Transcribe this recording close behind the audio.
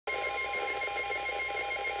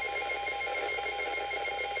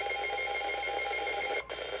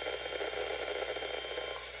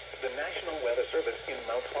Service in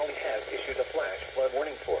Mount Holly has issued a flash flood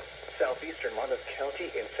warning for southeastern Monmouth County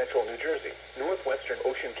in central New Jersey, northwestern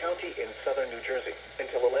Ocean County in southern New Jersey,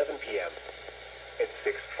 until 11 p.m. At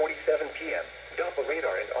 6:47 p.m., Doppler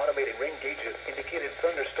radar and automated rain gauges indicated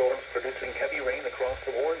thunderstorms producing heavy rain across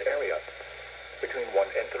the warned area. Between 1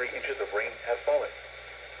 and 3 inches of rain have fallen.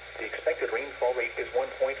 The expected rainfall rate is 1.5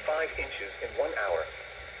 inches in 1 hour.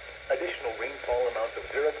 Additional rainfall amounts of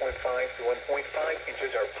 0.5 to 1.5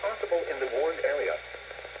 inches are possible in the warned area.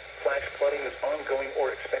 Flash flooding is ongoing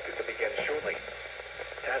or expected to begin shortly.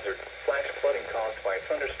 Hazard: flash flooding caused by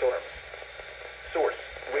thunderstorms. Source: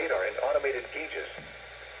 radar and automated gauges.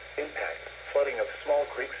 Impact: flooding of small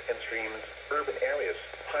creeks and streams, urban areas,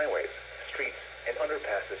 highways, streets, and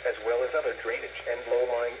underpasses, as well as other drainage and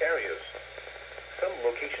low-lying areas. Some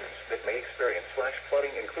locations that may experience flash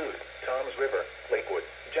flooding include Toms River, Lakewood,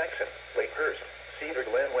 Jackson, Lakehurst, Cedar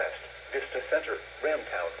Glen West, Vista Center,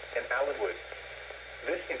 Ramtown, and Allenwood.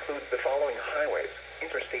 This includes the following highways: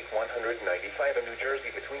 Interstate 195 in New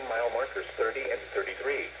Jersey between mile markers 30 and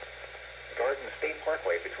 33. Garden State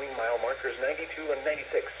Parkway between mile markers 92 and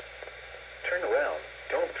 96. Turn around.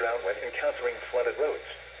 Don't drown when encountering flooded roads.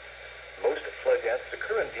 Most flood deaths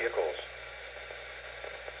occur in vehicles.